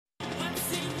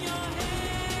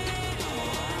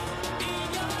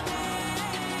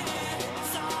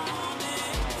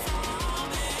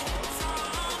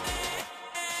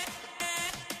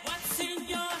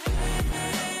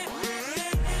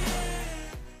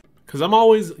Because I'm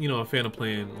always, you know, a fan of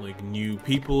playing like new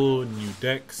people, new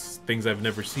decks, things I've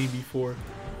never seen before.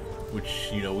 Which,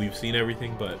 you know, we've seen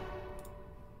everything, but,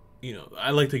 you know,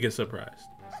 I like to get surprised.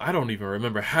 I don't even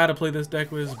remember how to play this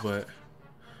deck list, but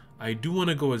I do want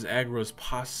to go as aggro as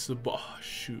possible. Oh,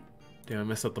 shoot. Damn, I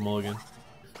messed up the mulligan.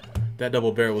 That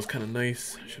double barrel was kind of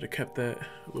nice. Should have kept that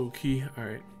low key.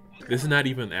 Alright. This is not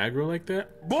even aggro like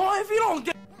that? Boy, if you don't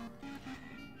get...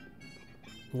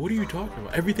 What are you talking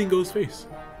about? Everything goes face.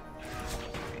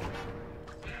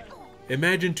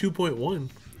 Imagine 2.1,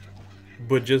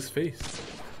 but just face.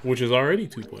 Which is already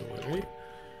 2.1, right?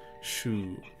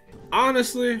 Shoot.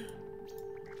 Honestly,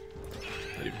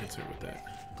 not even concerned with that.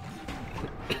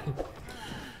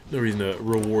 No reason to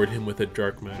reward him with a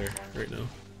dark matter right now.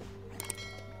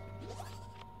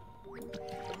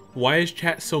 Why is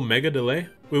chat so mega delay?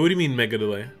 Wait, what do you mean mega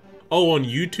delay? Oh, on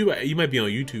YouTube? You might be on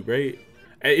YouTube, right?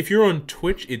 If you're on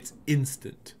Twitch, it's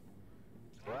instant.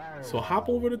 So hop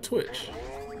over to Twitch,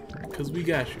 because we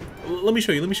got you. Let me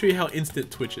show you. Let me show you how instant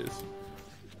Twitch is.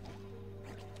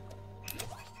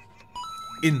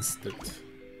 Instant.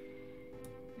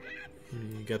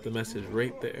 You got the message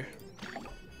right there.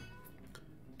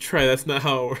 Try, that's not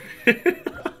how it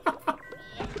works.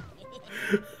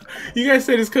 You guys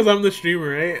said it's because I'm the streamer,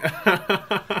 right?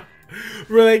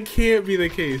 Bro, that can't be the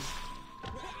case.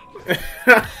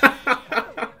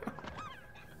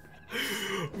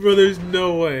 Bro, there's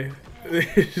no way.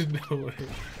 There's no way.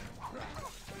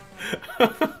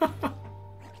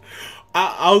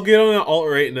 I'll get on an alt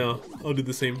right now. I'll do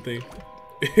the same thing.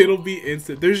 It'll be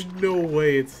instant. There's no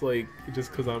way it's like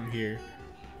just because I'm here.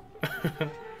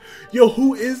 Yo,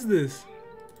 who is this?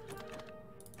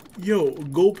 Yo,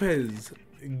 Gopez,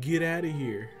 get out of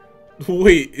here.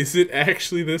 Wait, is it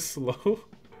actually this slow?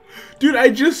 Dude, I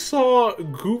just saw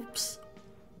Goops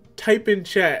type in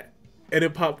chat and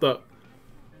it popped up.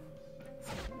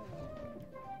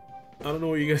 I don't know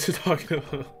what you guys are talking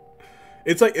about.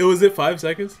 It's like, was it 5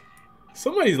 seconds?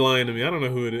 Somebody's lying to me. I don't know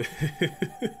who it is.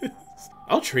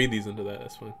 I'll trade these into that.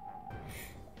 That's fine.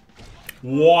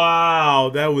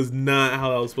 Wow, that was not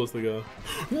how that was supposed to go.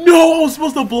 No, I was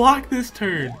supposed to block this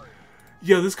turn.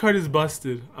 Yo, this card is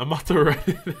busted. I'm about to write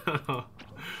it now.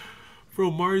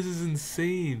 Bro, Mars is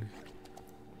insane.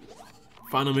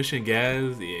 Final mission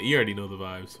gas. Yeah, you already know the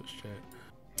vibes. Switch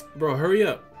chat. Bro, hurry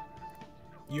up.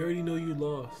 You already know you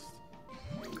lost.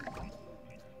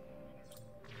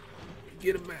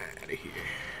 Get him out of here.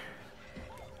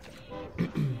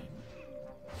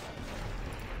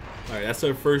 Alright, that's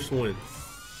our first win.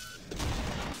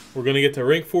 We're gonna get to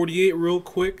rank 48 real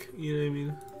quick. You know what I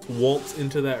mean? Waltz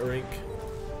into that rank.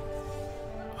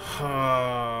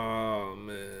 Oh,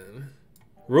 man.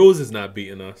 Rose is not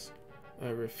beating us. I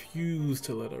refuse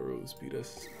to let a Rose beat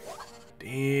us.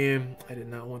 Damn, I did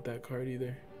not want that card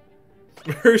either.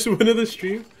 First win of the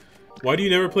stream? Why do you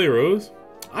never play Rose?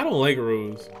 I don't like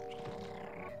Rose.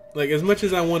 Like, as much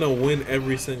as I want to win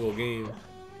every single game,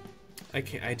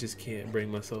 I just can't bring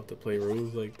myself to play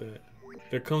Rose like that.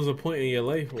 There comes a point in your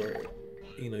life where,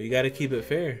 you know, you gotta keep it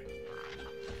fair.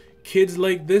 Kids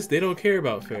like this, they don't care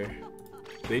about fair.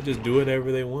 They just do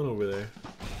whatever they want over there.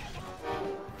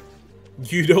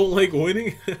 You don't like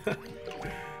winning?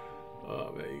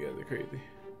 Oh man, you guys are crazy.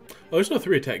 Oh, there's no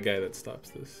 3-attack guy that stops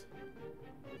this.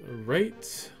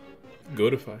 Right?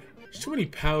 Godify. There's too many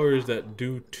powers that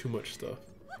do too much stuff.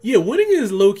 Yeah, winning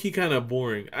is low-key kind of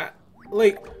boring.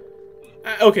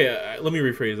 Okay, let me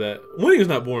rephrase that. Winning is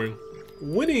not boring.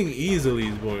 Winning easily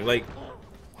is boring. Like,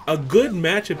 a good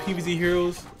match of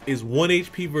PvZHeroes is 1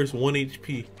 HP versus 1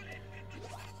 HP.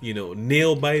 You know,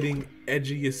 nail-biting, edge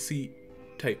of your seat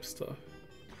type stuff.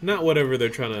 Not whatever they're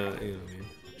trying to, you know,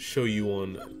 show you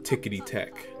on Tickety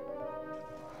Tech.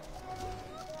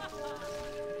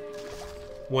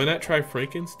 Why not try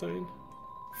Frankenstein?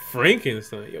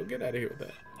 Frankenstein? Yo, get out of here with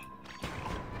that.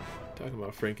 Talking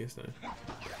about Frankenstein.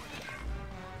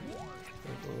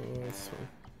 Oh, that's fine.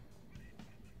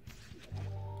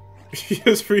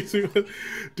 Yes, freezing.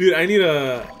 Dude, I need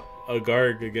a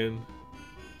Garg again.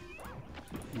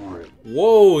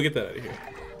 Whoa, get that out of here.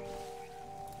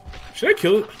 Should I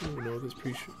kill it? I don't even know this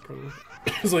pre-shoot promo.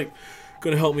 It's like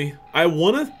gonna help me. I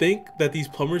wanna think that these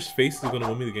plumbers' face is gonna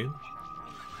win me the game.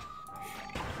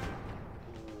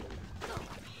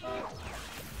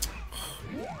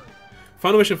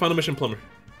 Final mission, plumber.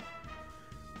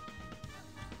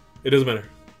 It doesn't matter.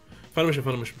 Final mission,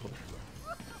 plumber.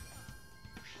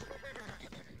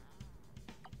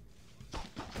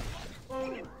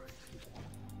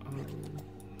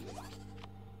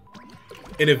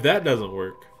 And if that doesn't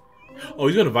work... Oh,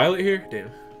 he's gonna Violet here? Damn.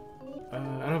 I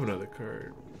don't have another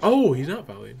card. Oh, he's not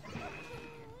violating.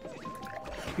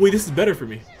 Wait, this is better for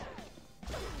me.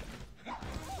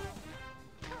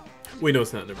 Wait, no,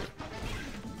 it's not. Never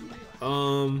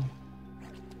mind.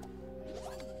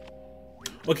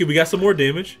 Okay, we got some more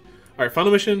damage. All right,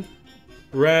 final mission.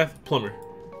 Wrath, Plumber.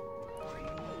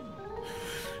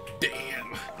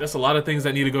 Damn, that's a lot of things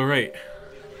that need to go right.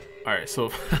 All right, so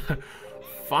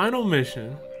final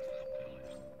mission.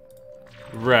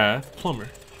 Wrath, Plumber.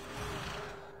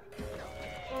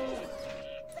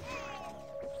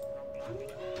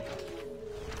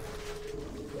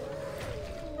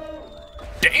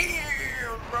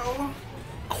 Damn, bro.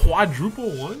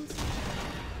 Quadruple ones?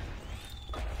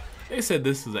 They said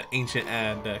this is an ancient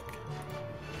ad deck.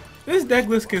 This deck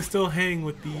list can still hang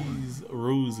with these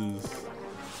roses.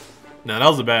 Nah, that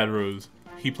was a bad rose.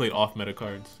 He played off meta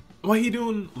cards. Why he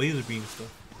doing laser beam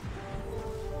stuff?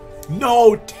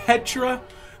 No, Tetra!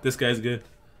 This guy's good.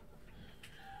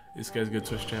 This guy's good,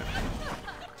 Twitch chat.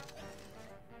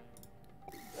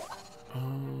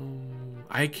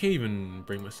 I can't even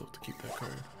bring myself to keep that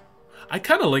card. I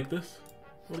kind of like this.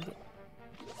 What about?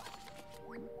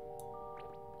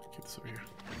 Keep this over here.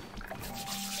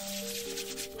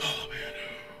 Oh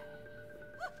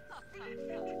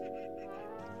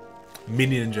man.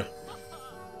 Mini Ninja.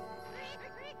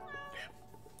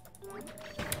 Damn.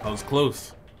 I was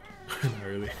close. Not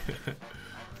really.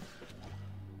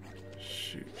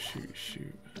 Shoot.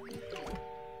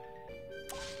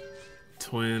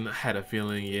 Twin, I had a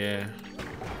feeling, yeah.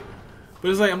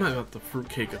 But it's like, I'm not about to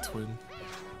fruitcake a twin.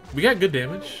 We got good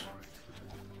damage.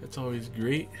 That's always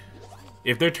great.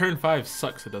 If their turn 5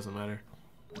 sucks, it doesn't matter.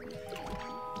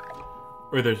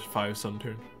 Or there's 5 some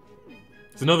turn.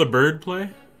 Is another bird play?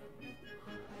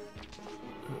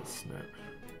 Oh, snap.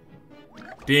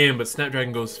 Damn, but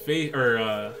Snapdragon goes face,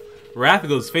 or Wrath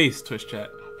goes face, Twitch chat.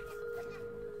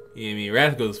 You know what I mean?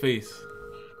 Wrath goes face.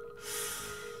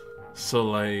 So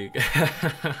like,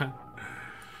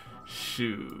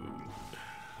 shoot.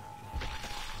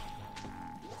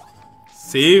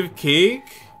 Save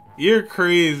cake? You're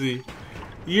crazy.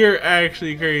 You're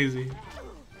actually crazy.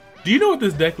 Do you know what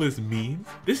this deck list means?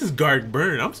 This is guard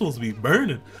burn. I'm supposed to be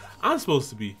burning. I'm supposed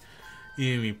to be,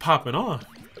 you know what I mean, popping off.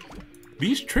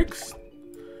 These tricks,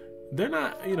 they're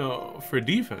not, you know, for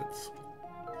defense.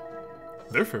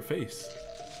 They're for face.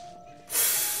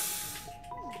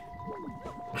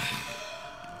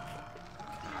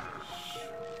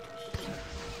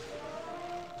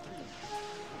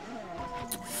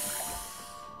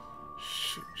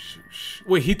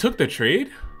 Wait, he took the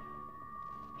trade?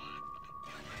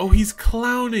 Oh, he's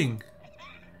clowning.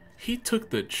 He took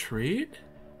the trade?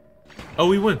 Oh,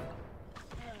 we win.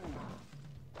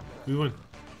 We win.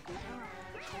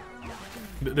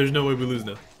 There's no way we lose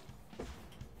now.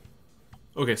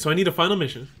 Okay, so I need a final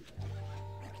mission.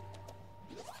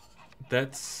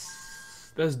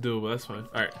 That's doable. That's fine.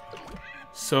 All right.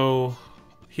 So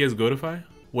he has Godify.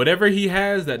 Whatever he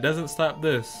has that doesn't stop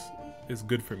this is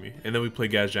good for me. And then we play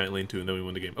Gas Giant lane 2 and then we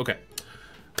win the game. Okay.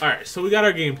 All right. So we got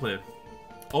our game plan.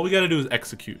 All we got to do is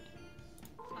execute.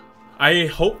 I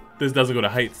hope this doesn't go to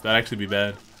heights. That'd actually be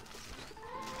bad.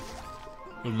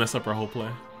 It would mess up our whole play.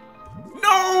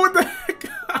 No! What the heck?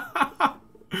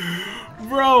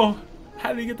 Bro, how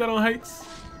did he get that on heights?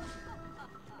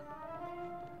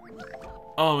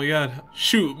 Oh my god.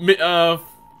 Shoot.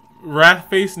 Wrath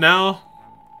face now.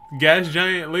 Gas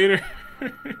Giant later.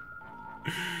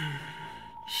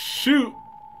 Shoot.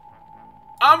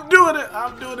 I'm doing it.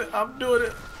 I'm doing it. I'm doing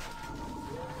it.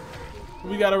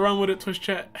 We gotta run with it, Twitch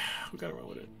chat. We gotta run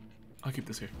with it. I'll keep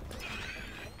this here.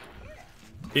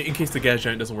 In case the Gas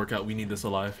Giant doesn't work out, we need this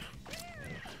alive.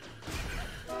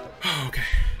 Okay.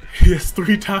 He has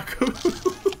 3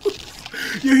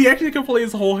 tacos. Yo, he actually can play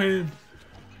his whole hand.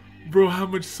 Bro, how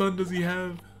much sun does he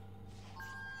have?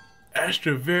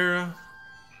 Astra Vera.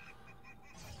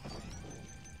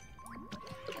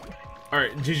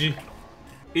 Alright, GG.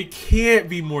 It can't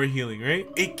be more healing, right?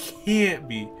 It can't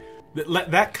be.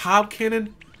 That Cobb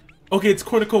Cannon. Okay, it's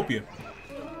Cornucopia.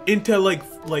 Into like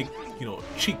you know,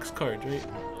 Cheeks cards, right?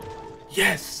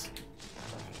 Yes.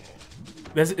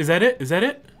 Is that it? Is that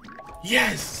it?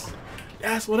 Yes.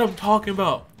 That's what I'm talking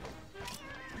about.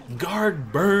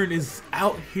 Guard Burn is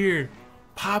out here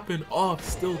popping off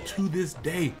still to this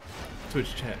day.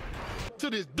 Twitch chat. To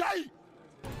this day.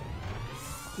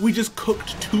 We just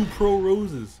cooked 2 pro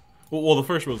roses. Well, the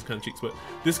first rose was kind of cheeks, but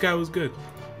this guy was good.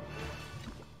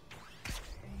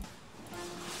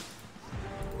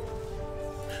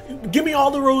 Give me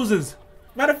all the roses.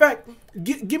 Matter of fact,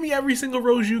 give me every single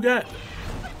rose you got.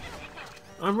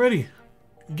 I'm ready.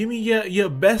 Give me your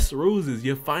best roses,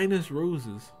 your finest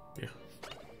roses. Yeah.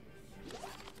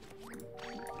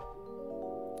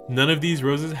 None of these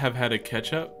roses have had a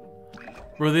catch up.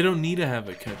 Bro, they don't need to have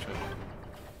a catch up.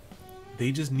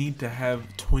 They just need to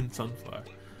have Twin Sunflower.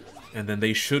 And then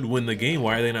they should win the game.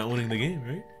 Why are they not winning the game,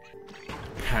 right?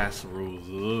 Pass Rose.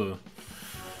 Ugh.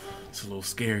 It's a little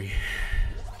scary.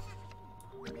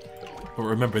 But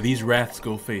remember, these Wraths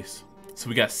go face. So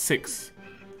we got 6.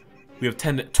 We have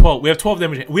 10, 12. We have 12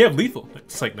 damage. We have lethal.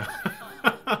 It's like, no.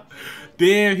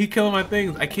 Damn, he killing my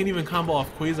things. I can't even combo off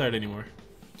Quasar anymore.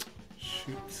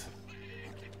 Shoot.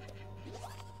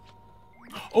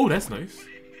 Oh, that's nice.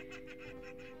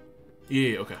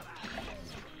 Yeah, okay.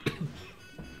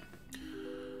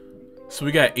 So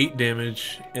we got 8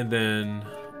 damage, and then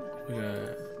we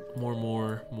got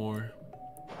more.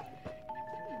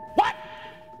 What?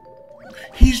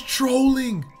 He's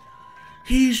trolling.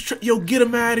 Yo, get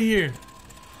him out of here.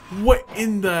 What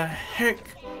in the heck?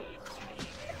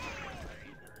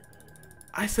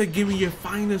 I said give me your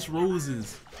finest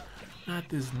roses, not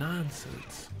this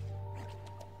nonsense.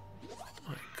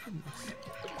 My goodness.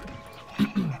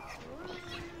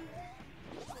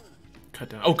 Cut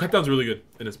down. Oh, cut down's really good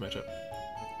in this matchup.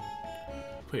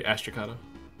 Play Astricado.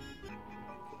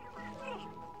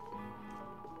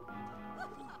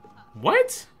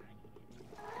 What?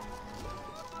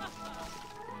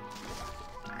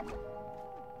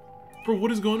 Bro,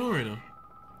 what is going on right now?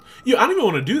 Yo, I don't even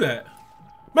want to do that.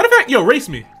 Matter of fact, yo, race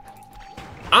me.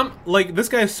 I'm like, this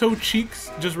guy is so cheeks.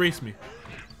 Just race me.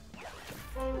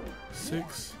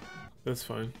 6. That's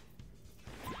fine.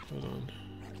 Hold on.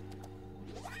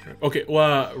 Okay,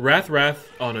 well, Wrath.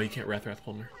 Oh no, you can't Wrath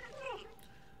Palmer.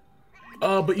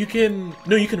 But you can.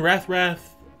 No, you can Wrath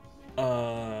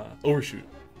Overshoot.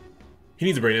 He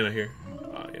needs a banana here.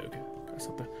 Yeah, okay. Got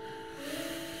something.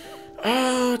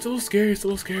 It's a little scary. It's a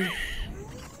little scary.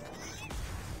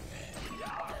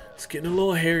 It's getting a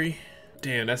little hairy.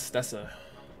 Damn, that's a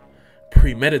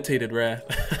premeditated Wrath.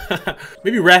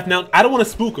 Maybe Wrath now. I don't want to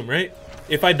spook him, right?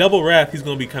 If I double Wrath, he's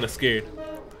gonna be kind of scared,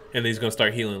 and then he's gonna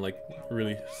start healing like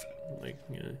really, like.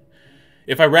 Yeah.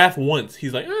 If I Wrath once,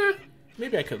 he's like,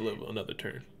 maybe I could live another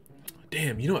turn.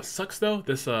 Damn, you know what sucks though?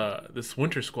 This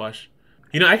Winter Squash.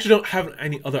 You know, I actually don't have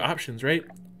any other options, right?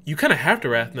 You kind of have to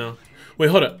Wrath now. Wait,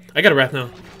 hold up. I got a Wrath now.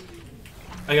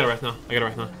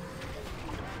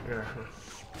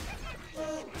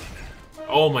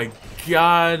 Oh my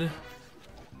god.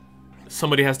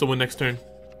 Somebody has to win next turn.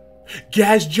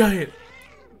 Gas Giant.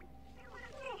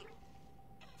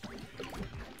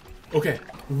 Okay,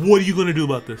 what are you gonna do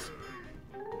about this?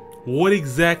 What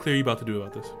exactly are you about to do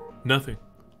about this? Nothing.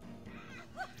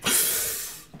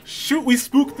 Shoot, we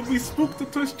spooked the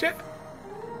Twitch chat.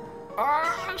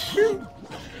 Ah, shoot.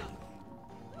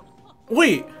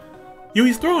 Wait. Yo,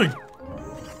 he's throwing.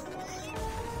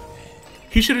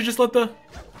 He should have just let the...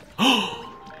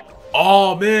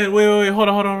 Oh, man. Wait. Hold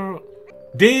on.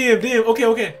 Damn.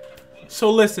 Okay. So,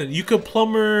 listen. You could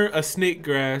plumber a snake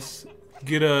grass,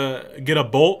 get a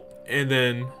bolt, and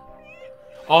then...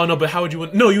 Oh, no, but how would you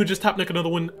win? No, you would just top neck another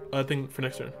one thing for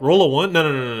next turn. Roll a 1?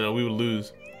 No. We would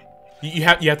lose. You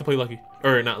have to play lucky.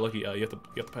 Or not lucky. You have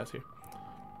to pass here.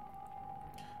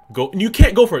 Go. You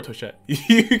can't go for it, Twitch chat.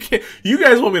 You can't. You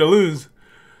guys want me to lose.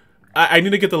 I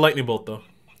need to get the lightning bolt though.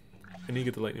 I need to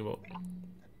get the lightning bolt.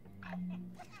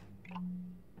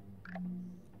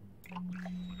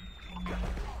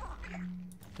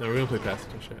 No, we're gonna play past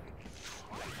Twitch chat.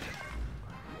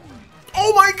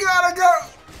 Oh my god! I got.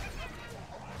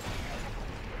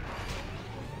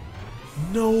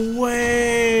 No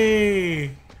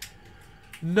way!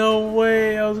 No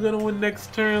way! I was gonna win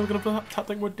next turn. I was gonna put top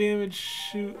deck more damage.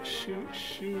 Shoot.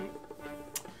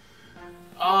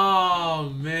 Oh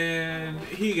man,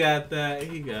 he got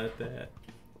that.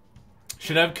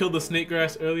 Should I have killed the snake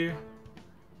grass earlier?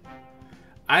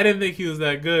 I didn't think he was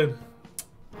that good.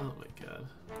 Oh my god.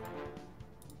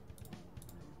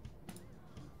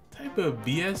 What type of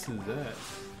BS is that?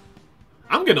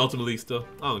 I'm getting Ultimate League still.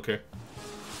 I don't care.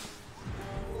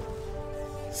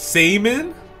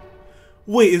 Sayman?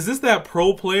 Wait, is this that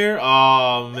pro player?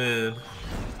 Oh man.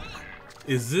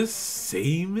 Is this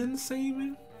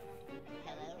Sayman?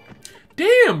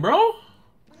 Damn, bro.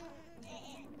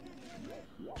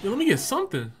 Yo, let me get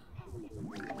something.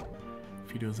 If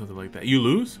you're doing something like that. You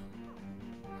lose?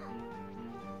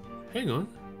 Hang on.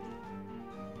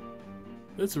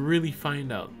 Let's really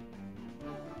find out.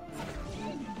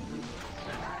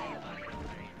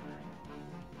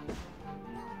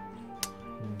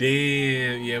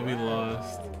 Damn, yeah, we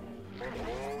lost.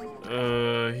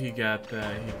 He got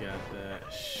that.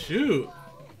 Shoot.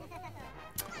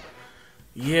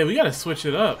 Yeah, we gotta switch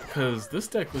it up, because this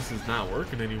deck list is not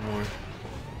working anymore.